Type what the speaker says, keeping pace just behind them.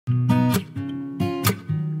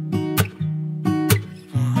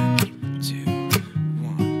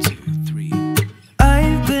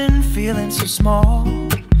feeling so small.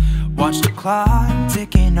 Watch the clock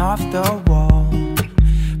ticking off the wall.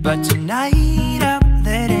 But tonight I'm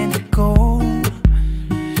letting it go.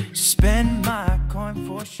 Spend my coin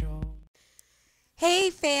for sure.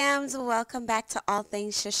 Hey fams, welcome back to All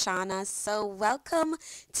Things Shushana. So welcome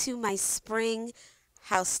to my spring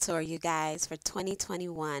house tour, you guys, for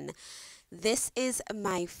 2021. This is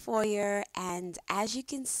my foyer, and as you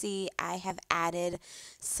can see, I have added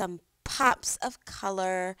some pops of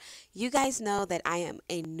color. You guys know that I am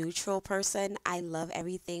a neutral person. I love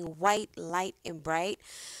everything white, light, and bright.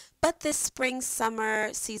 But this spring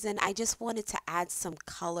summer season, I just wanted to add some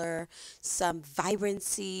color, some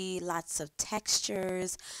vibrancy, lots of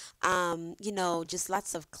textures, just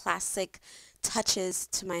lots of classic touches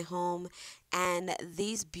to my home. And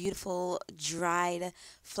these beautiful dried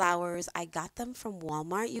flowers, I got them from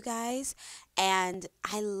Walmart, you guys. And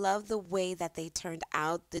I love the way that they turned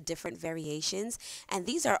out, the different variations. And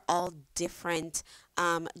these are all different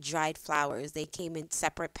dried flowers. They came in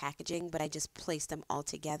separate packaging, but I just placed them all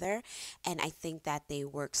together, and I think that they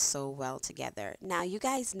work so well together. Now, you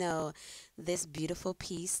guys know this beautiful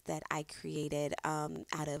piece that I created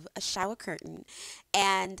out of a shower curtain,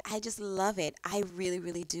 and I just love it. I really,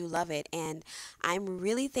 really do love it, and I'm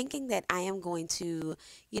really thinking that I am going to,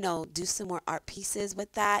 do some more art pieces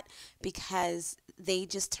with that because they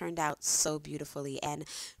just turned out so beautifully.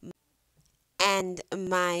 And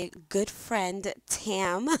my good friend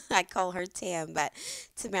Tam, I call her Tam, but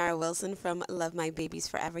Tamara Wilson from Love My Babies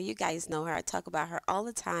Forever. You guys know her. I talk about her all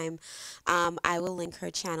the time. I will link her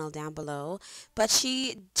channel down below. But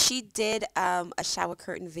she did a shower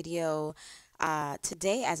curtain video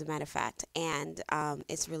today, as a matter of fact, and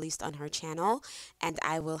it's released on her channel, and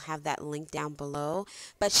I will have that link down below.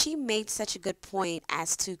 But she made such a good point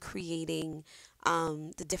as to creating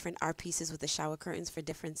the different art pieces with the shower curtains for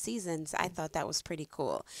different seasons. I thought that was pretty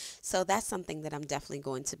cool. So that's something that I'm definitely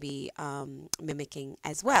going to be mimicking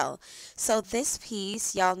as well. So this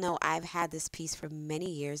piece, y'all know I've had this piece for many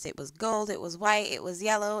years. It was gold, it was white, it was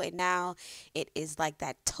yellow, and now it is like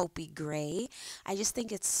that taupey gray. I just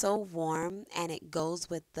think it's so warm, and it goes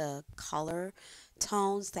with the color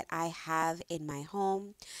tones that I have in my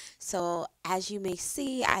home. So as you may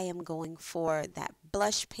see, I am going for that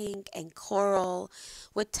blush pink and coral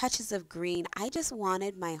with touches of green. I just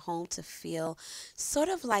wanted my home to feel sort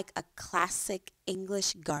of like a classic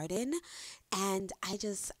English garden, and I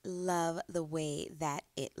just love the way that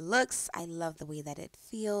it looks. I love the way that it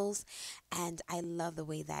feels, and I love the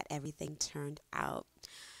way that everything turned out.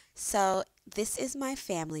 So this is my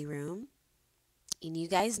family room. And you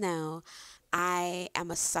guys know I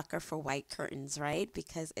am a sucker for white curtains, right?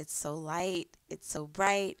 Because it's so light, it's so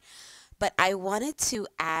bright. But I wanted to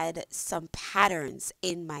add some patterns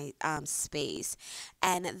in my space.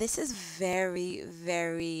 And this is very,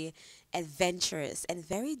 very adventurous and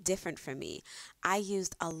very different for me. I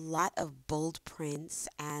used a lot of bold prints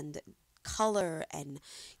and color and,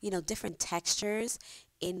 different textures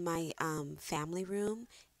in my family room.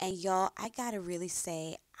 And y'all, I gotta really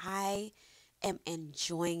say, I am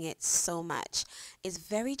enjoying it so much. It's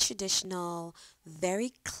very traditional,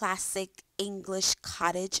 very classic English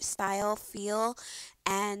cottage style feel,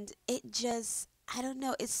 and it just, I don't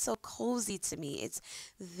know, it's so cozy to me. It's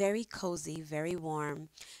very cozy, very warm,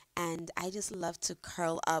 and I just love to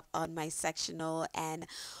curl up on my sectional and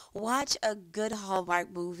watch a good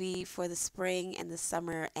Hallmark movie for the spring and the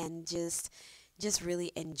summer, and just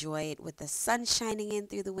really enjoy it with the sun shining in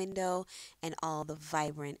through the window and all the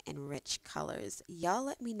vibrant and rich colors. Y'all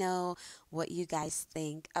let me know what you guys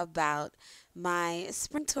think about my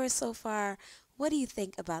spring tour so far. What do you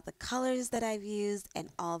think about the colors that I've used and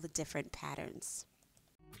all the different patterns?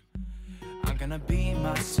 I'm gonna be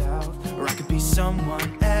myself, or I could be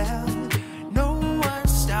someone else. No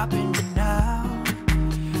one's stopping me now.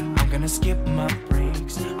 I'm gonna skip my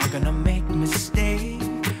breaks, I'm gonna make mistakes.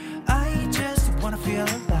 I just wanna feel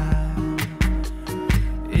alive.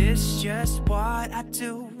 It's just what I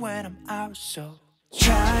do when I'm out, so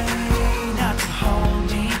try not to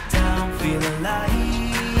hold me down. Feel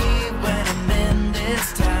alive when I'm in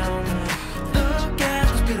this town. Look at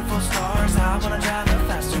those beautiful stars. I wanna drive a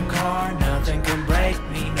faster car. Nothing can break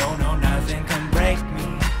me, no, nothing can break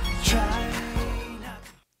me. Try not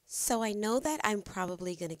to. So I know that I'm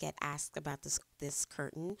probably going to get asked about this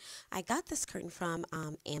curtain. I got this curtain from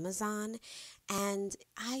Amazon, and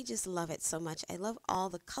I just love it so much. I love all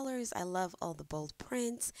the colors. I love all the bold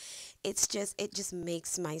prints. It just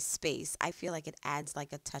makes my space. I feel like it adds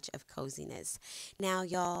like a touch of coziness. Now,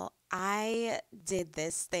 y'all, I did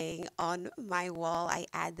this thing on my wall. I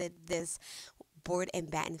added this board and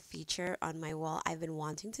batten feature on my wall. I've been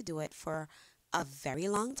wanting to do it for a very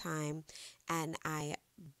long time, and I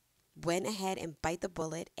went ahead and bite the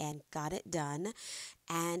bullet and got it done.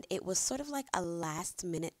 And it was sort of like a last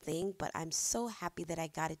minute thing, but I'm so happy that I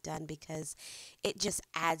got it done because it just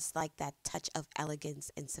adds like that touch of elegance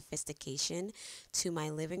and sophistication to my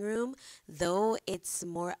living room. Though it's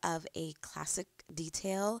more of a classic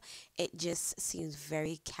detail, it just seems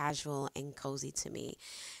very casual and cozy to me.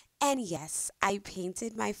 And yes, I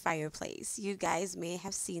painted my fireplace. You guys may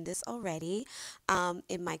have seen this already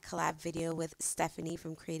in my collab video with Stephanie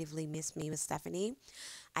from Creatively Miss Me with Stephanie.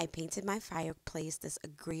 I painted my fireplace this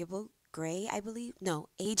agreeable gray, I believe. No,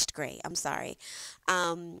 aged gray. I'm sorry.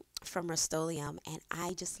 From Rust-Oleum. And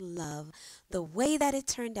I just love the way that it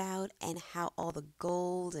turned out and how all the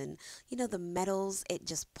gold and, the metals, it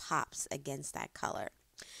just pops against that color.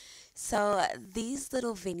 So these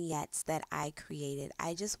little vignettes that I created,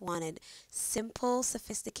 I just wanted simple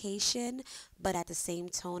sophistication, but at the same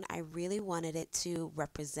tone, I really wanted it to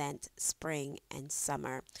represent spring and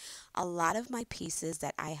summer. A lot of my pieces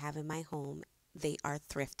that I have in my home, they are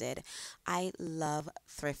thrifted. I love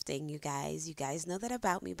thrifting, you guys. You guys know that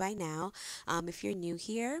about me by now. If you're new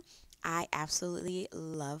here, I absolutely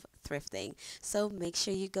love thrifting. So make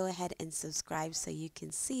sure you go ahead and subscribe so you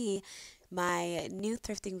can see my new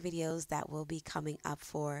thrifting videos that will be coming up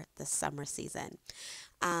for the summer season.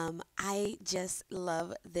 I just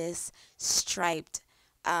love this striped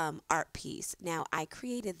art piece. Now, I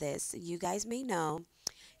created this. You guys may know,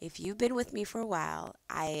 if you've been with me for a while,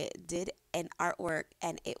 I did an artwork,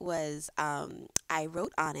 and it was, I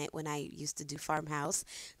wrote on it when I used to do farmhouse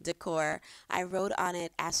decor. I wrote on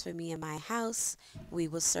it, "As for me and my house, we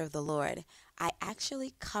will serve the Lord." I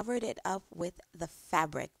actually covered it up with the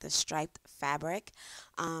fabric, the striped fabric,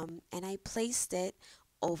 and I placed it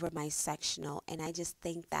over my sectional. And I just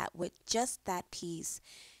think that with just that piece,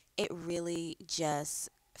 it really just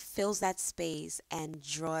fills that space and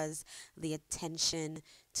draws the attention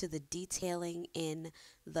to the detailing in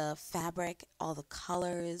the fabric, all the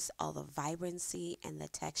colors, all the vibrancy and the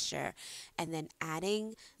texture. And then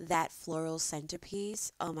adding that floral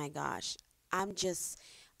centerpiece, oh my gosh, I'm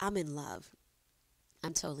in love.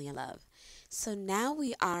 I'm totally in love. So now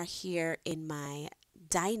we are here in my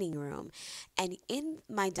dining room. And in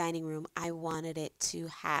my dining room, I wanted it to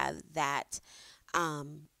have that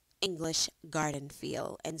English garden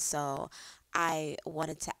feel. And so I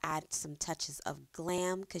wanted to add some touches of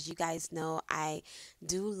glam because you guys know I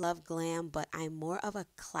do love glam, but I'm more of a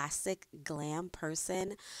classic glam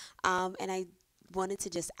person. And I wanted to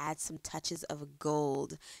just add some touches of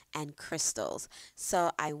gold and crystals.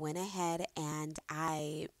 So I went ahead and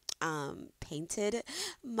I painted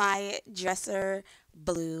my dresser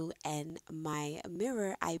blue, and my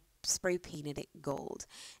mirror, I spray painted it gold.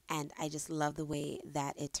 And I just love the way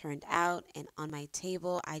that it turned out. And on my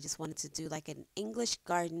table, I just wanted to do like an English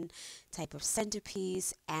garden type of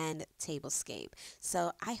centerpiece and tablescape.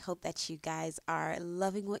 So I hope that you guys are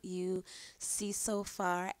loving what you see so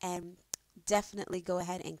far, and definitely go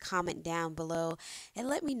ahead and comment down below and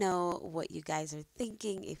let me know what you guys are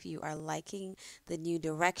thinking, if you are liking the new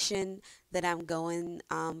direction that I'm going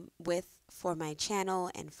with for my channel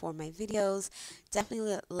and for my videos.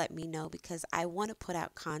 Definitely let me know, because I want to put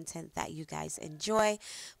out content that you guys enjoy,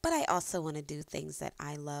 but I also want to do things that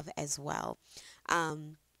I love as well.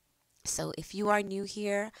 So if you are new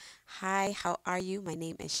here, hi, how are you? My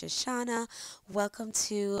name is Shushana. Welcome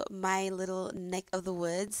to my little neck of the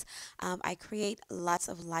woods. I create lots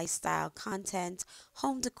of lifestyle content,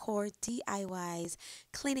 home decor, DIYs,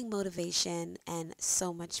 cleaning motivation, and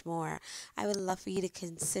so much more. I would love for you to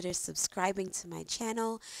consider subscribing to my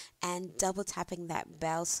channel and double tapping that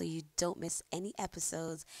bell so you don't miss any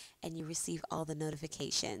episodes and you receive all the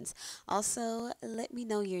notifications. Also, let me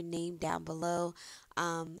know your name down below.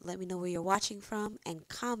 Let me know where you're watching from, and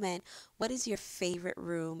comment what is your favorite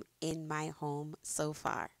room in my home so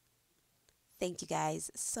far. Thank you guys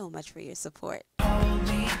so much for your support. Hold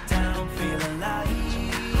me down, feel alive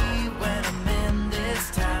when I'm in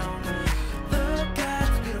this town. Look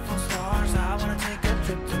at the beautiful stars, I wanna take a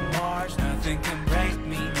trip to Mars. Nothing can break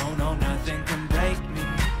me, no, no, nothing can break me.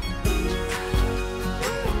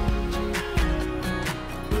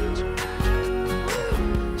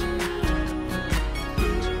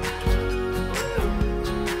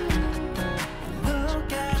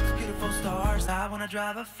 Look at the beautiful stars, I wanna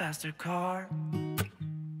drive a faster car.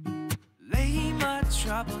 Lay my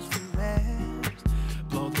troubles to rest,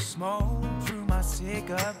 blow the smoke through my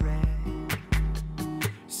cigarette.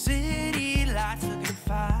 City lights looking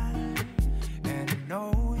fine, and I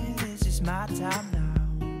know this is my time now.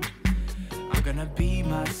 I'm gonna be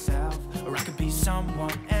myself, or I could be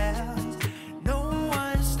someone else. No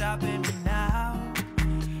one's stopping me now.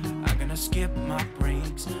 skip my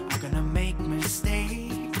breaks. I'm gonna make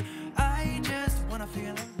mistakes. I just wanna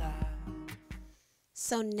feel alive.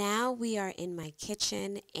 So now we are in my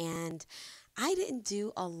kitchen, and I didn't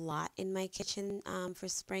do a lot in my kitchen for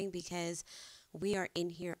spring because we are in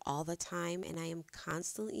here all the time, and I am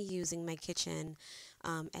constantly using my kitchen,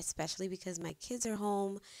 especially because my kids are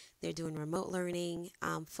home. They're doing remote learning,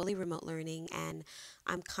 fully remote learning, and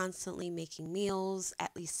I'm constantly making meals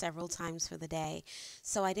at least several times for the day.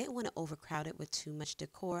 So I didn't want to overcrowd it with too much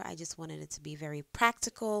decor. I just wanted it to be very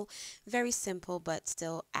practical, very simple, but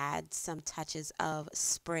still add some touches of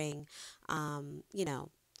spring, you know,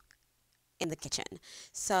 in the kitchen.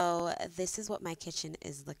 So this is what my kitchen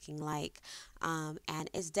is looking like. And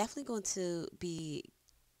it's definitely going to be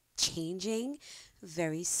changing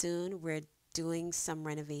very soon. We're doing some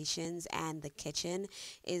renovations, and the kitchen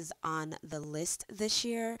is on the list this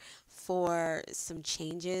year for some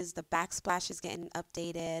changes. The backsplash is getting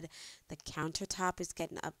updated, the countertop is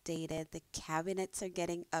getting updated, the cabinets are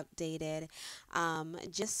getting updated.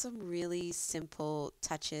 Just some really simple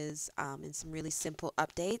touches, and some really simple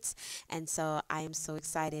updates. And so I am so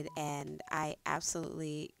excited, and I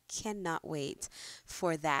absolutely cannot wait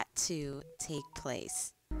for that to take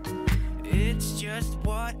place. It's just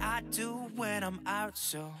what I do when I'm out,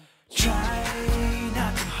 so try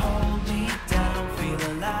not to hold me down.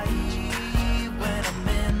 Feel alive when I'm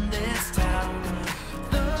in this town.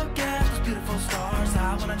 Look at those beautiful stars.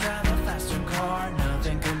 I wanna drive a faster car.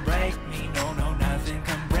 Nothing can break me, no, no, nothing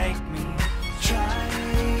can break me.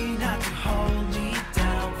 Try not to hold me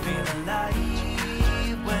down. Feel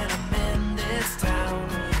alive when I'm in this town.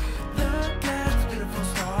 Look at those beautiful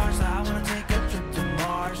stars. I wanna take a trip to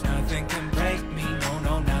Mars. Nothing can break me, no,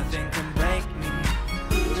 no, nothing can break me.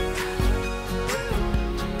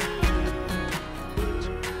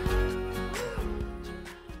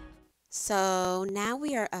 So now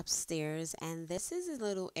we are upstairs, and this is a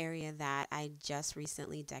little area that I just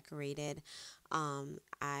recently decorated.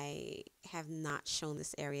 I have not shown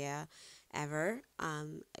this area ever,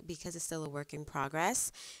 because it's still a work in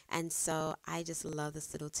progress. And so I just love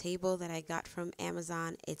this little table that I got from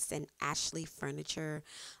Amazon. It's an Ashley furniture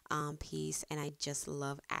piece, and I just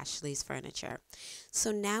love Ashley's furniture.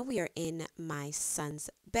 So now we are in my son's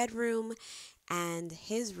bedroom, and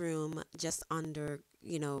his room just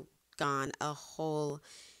gone a whole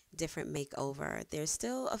different makeover. There's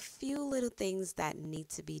still a few little things that need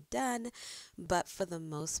to be done, but for the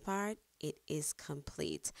most part, it is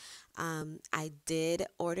complete. I did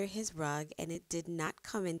order his rug, and it did not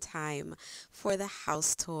come in time for the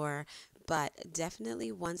house tour, but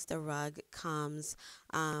definitely once the rug comes,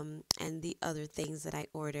 and the other things that I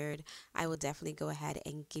ordered, I will definitely go ahead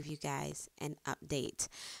and give you guys an update.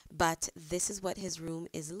 But this is what his room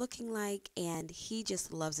is looking like, and he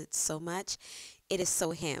just loves it so much. It is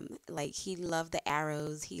so him. Like, he loved the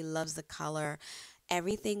arrows, he loves the color.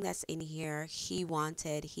 Everything that's in here he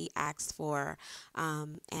wanted, he asked for,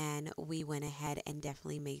 and we went ahead and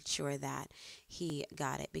definitely made sure that he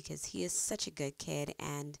got it, because he is such a good kid,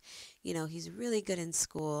 and he's really good in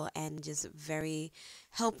school and just very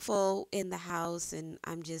helpful in the house, and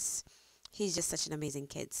he's just such an amazing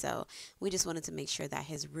kid. So we just wanted to make sure that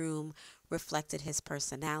his room reflected his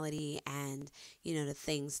personality and the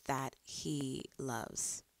things that he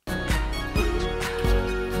loves.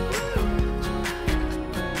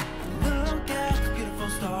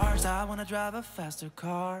 I wanna drive a faster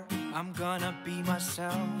car. I'm gonna be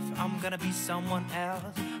myself. I'm gonna be someone else.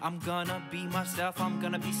 I'm gonna be myself. I'm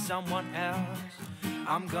gonna be someone else.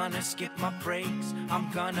 I'm gonna skip my breaks.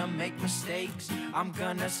 I'm gonna make mistakes. I'm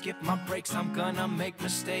gonna skip my breaks. I'm gonna make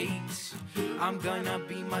mistakes. I'm gonna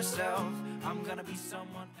be myself. I'm gonna be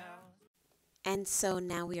someone else. And so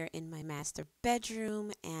now we are in my master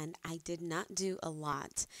bedroom, and I did not do a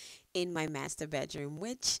lot in my master bedroom,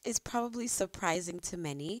 which is probably surprising to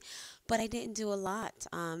many, but I didn't do a lot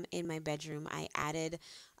in my bedroom. I added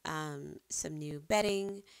some new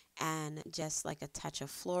bedding and just like a touch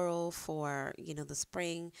of floral for, the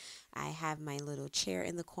spring. I have my little chair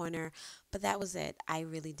in the corner, but that was it. I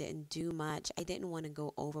really didn't do much. I didn't want to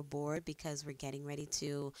go overboard because we're getting ready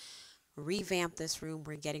to revamp this room.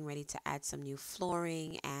 We're getting ready to add some new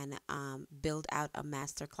flooring and build out a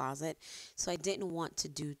master closet. So I didn't want to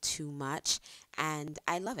do too much, and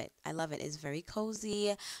I love it. I love it. It's very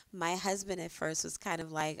cozy. My husband at first was kind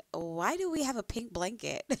of like, why do we have a pink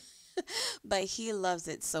blanket? But he loves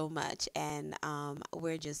it so much, and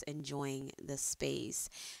we're just enjoying the space.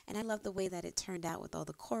 And I love the way that it turned out with all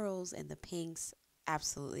the corals and the pinks.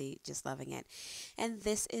 absolutely just loving it. And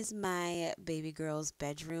this is my baby girl's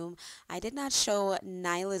bedroom. I did not show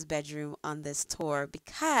Nyla's bedroom on this tour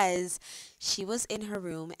because she was in her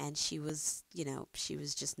room and she was, she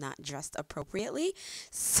was just not dressed appropriately.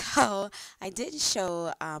 So I didn't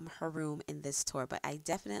show her room in this tour, but I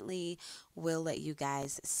definitely will let you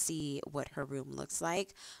guys see what her room looks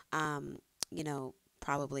like. Um, you know,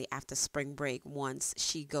 Probably after spring break once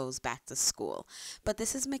she goes back to school. But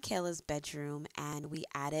this is Michaela's bedroom, and we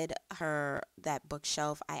added her that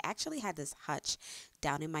bookshelf. I actually had this hutch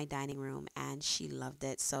down in my dining room, and she loved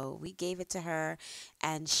it. So we gave it to her,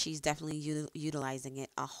 and she's definitely utilizing it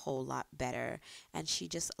a whole lot better. And she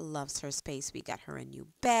just loves her space. We got her a new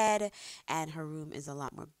bed, and her room is a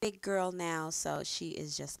lot more big girl now. So she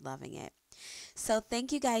is just loving it. So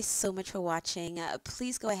thank you guys so much for watching.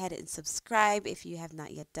 Please go ahead and subscribe if you have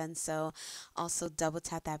not yet done so. Also, double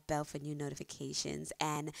tap that bell for new notifications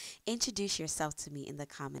and introduce yourself to me in the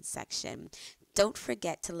comments section. Don't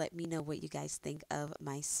forget to let me know what you guys think of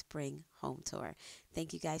my spring home tour.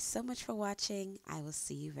 Thank you guys so much for watching. I will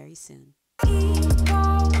see you very soon.